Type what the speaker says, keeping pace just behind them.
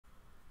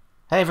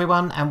Hey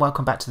everyone, and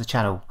welcome back to the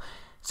channel.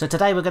 So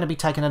today we're going to be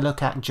taking a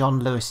look at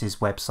John Lewis's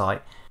website.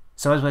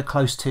 So as we're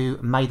close to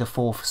May the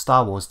 4th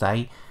Star Wars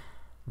Day,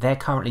 they're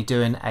currently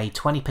doing a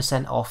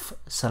 20% off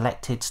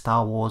selected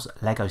Star Wars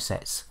Lego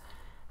sets,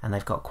 and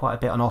they've got quite a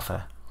bit on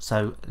offer.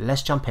 So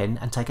let's jump in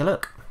and take a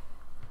look.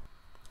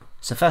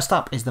 So first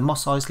up is the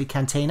Mos Eisley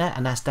Cantina,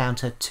 and that's down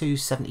to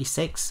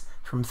 $276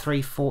 from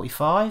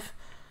 $345.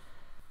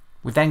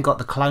 We've then got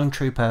the Clone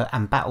Trooper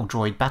and Battle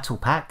Droid Battle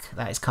Pack,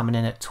 that is coming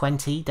in at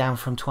 $20, down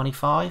from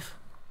 $25.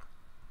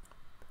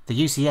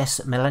 The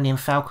UCS Millennium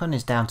Falcon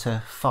is down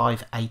to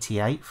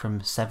 $588 from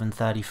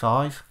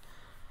 $735.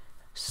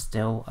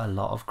 Still a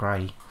lot of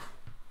grey.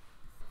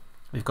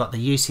 We've got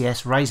the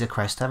UCS Razor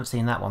Crest, haven't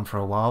seen that one for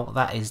a while,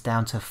 that is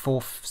down to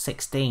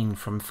 $416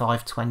 from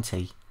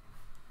 $520.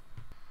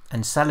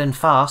 And selling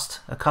fast,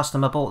 a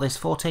customer bought this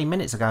 14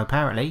 minutes ago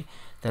apparently.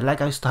 The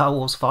Lego Star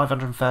Wars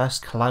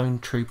 501st Clone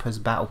Troopers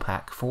Battle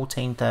Pack,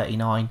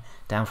 $14.39,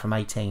 down from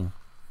 $18.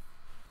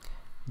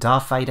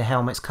 Darth Vader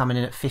helmet's coming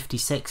in at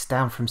 $56,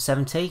 down from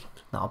 $70,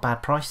 not a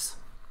bad price.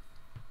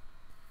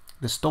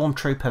 The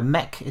Stormtrooper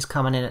mech is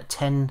coming in at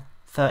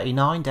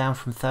 $10.39, down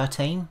from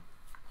 $13.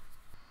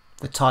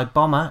 The TIE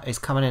Bomber is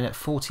coming in at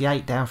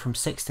 $48, down from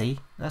 $60.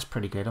 That's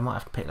pretty good, I might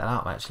have to pick that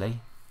up actually.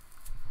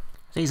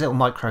 These little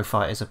micro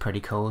fighters are pretty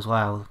cool as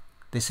well.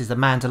 This is the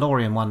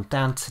Mandalorian one,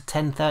 down to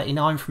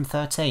 $10.39 from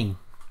 $13.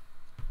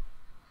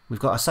 We've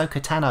got Ahsoka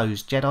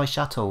Tano's Jedi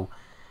Shuttle,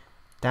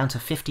 down to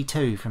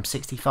 $52 from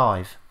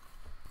 $65.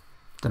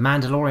 The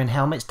Mandalorian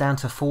helmet's down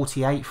to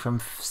 $48 from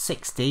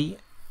 $60.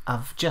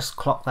 I've just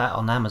clocked that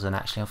on Amazon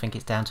actually. I think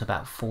it's down to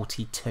about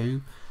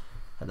 $42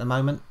 at the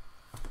moment.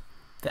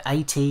 The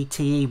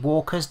AT-TE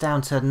Walker's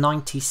down to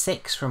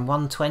 $96 from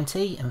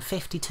 $120, and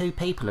 52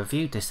 people have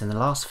viewed this in the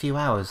last few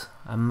hours.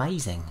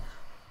 Amazing.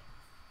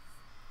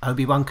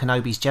 Obi-Wan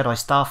Kenobi's Jedi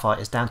Starfighter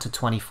is down to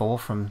 $24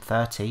 from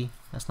 $30.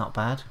 That's not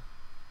bad.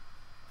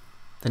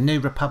 The New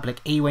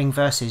Republic E-Wing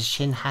vs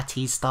Shin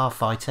Hati's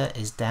Starfighter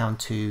is down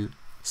to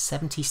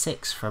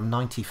 $76 from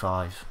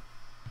 $95.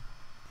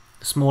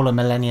 The smaller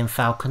Millennium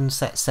Falcon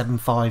set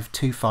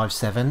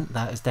 75257,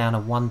 that is down to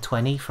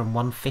 $120 from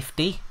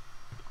 $150.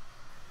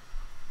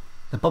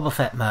 The Boba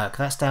Fett Merc,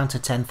 that's down to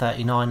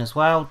 $10.39 as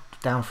well,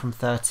 down from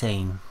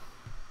 $13.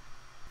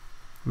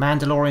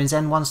 Mandalorian's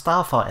N1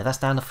 Starfighter, that's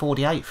down to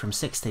 $48 from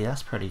 $60,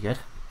 that's pretty good.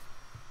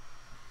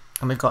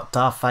 And we've got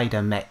Darth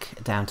Vader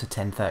mech down to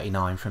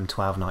 $10.39 from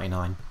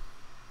 $12.99.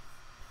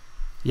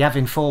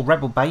 Yavin 4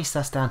 Rebel Base,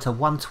 that's down to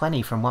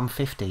 $120 from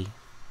 $150.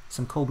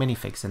 Some cool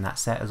minifigs in that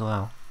set as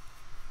well.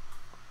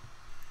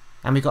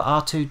 And we've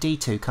got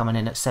R2-D2 coming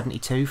in at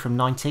 $72 from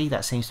 $90.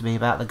 That seems to be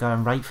about the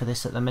going rate for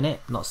this at the minute.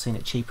 Not seen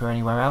it cheaper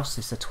anywhere else.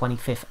 It's the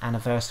 25th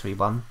anniversary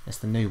one. It's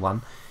the new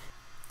one.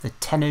 The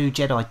Tennu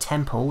Jedi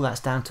Temple,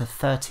 that's down to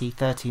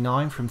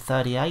 $30.39 from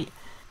 $38.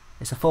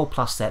 It's a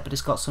 4+ set, but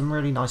it's got some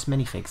really nice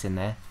minifigs in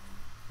there.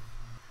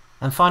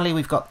 And finally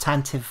we've got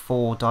Tantive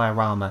 4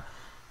 Diorama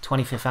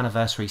 25th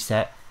anniversary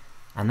set,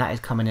 and that is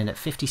coming in at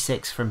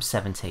 $56 from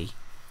 $70.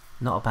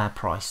 Not a bad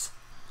price.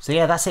 So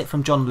yeah, that's it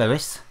from John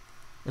Lewis.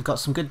 They've got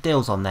some good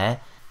deals on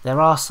there.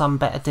 There are some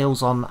better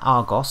deals on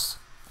Argos,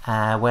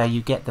 where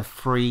you get the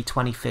free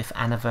 25th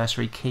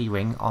anniversary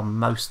keyring on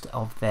most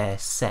of their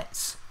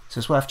sets. So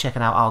it's worth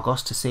checking out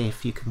Argos to see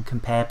if you can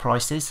compare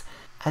prices.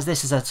 As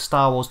this is a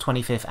Star Wars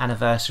 25th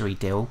anniversary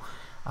deal,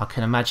 I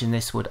can imagine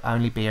this would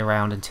only be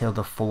around until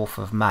the 4th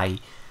of May.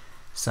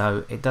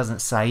 So it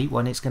doesn't say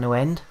when it's going to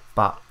end,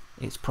 but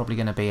it's probably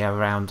going to be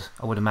around,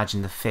 I would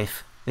imagine, the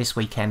 5th, this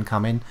weekend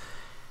coming.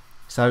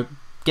 So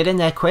get in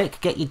there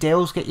quick, get your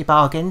deals, get your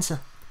bargains.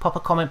 Pop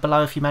a comment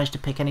below if you managed to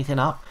pick anything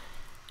up.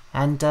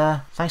 And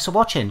thanks for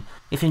watching.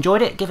 If you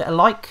enjoyed it, give it a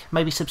like,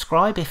 maybe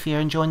subscribe if you're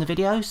enjoying the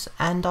videos,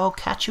 and I'll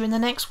catch you in the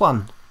next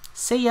one.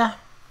 See ya!